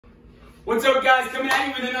What's up, guys? Coming at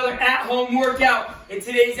you with another at-home workout. In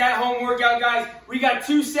today's at-home workout, guys, we got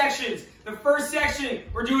two sections. The first section,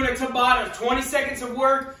 we're doing a Tabata, 20 seconds of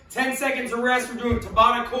work, 10 seconds of rest. We're doing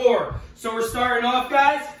Tabata core. So we're starting off,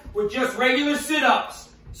 guys, with just regular sit-ups.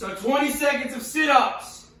 So 20 seconds of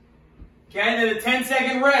sit-ups. Okay, then a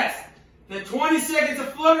 10-second rest. Then 20 seconds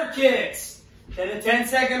of flutter kicks. Then a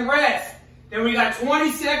 10-second rest. Then we got 20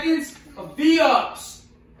 seconds of V-ups.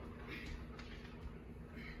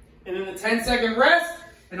 And then the 10-second rest.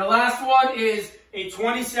 And the last one is a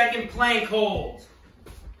 20-second plank hold.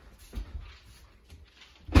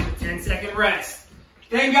 10-second rest.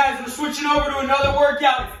 Then, guys, we're switching over to another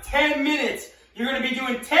workout. It's 10 minutes. You're going to be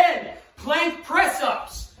doing 10 plank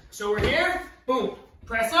press-ups. So we're here. Boom.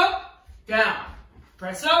 Press up, down.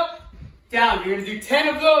 Press up, down. You're going to do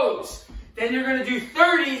 10 of those. Then you're going to do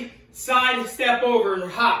 30 side step overs or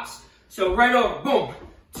hops. So right over. Boom.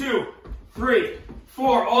 2, 3,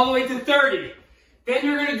 4, all the way to 30. Then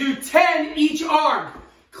you're going to do 10 each arm.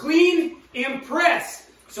 Clean and press.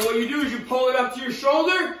 So what you do is you pull it up to your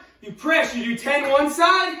shoulder, you press, you do 10 one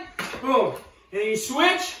side, boom. And then you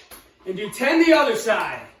switch and do 10 the other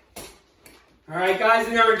side. All right, guys,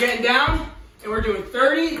 and then we're getting down and we're doing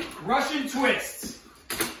 30 Russian twists.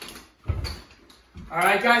 All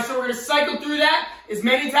right, guys, so we're going to cycle through that as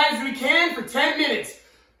many times as we can for 10 minutes.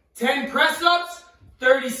 10 press-ups,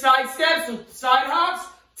 30 side steps, or side hops,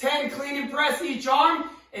 10 clean and press each arm,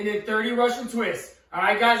 and then 30 Russian twists. All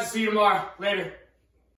right, guys, I'll see you tomorrow. Later.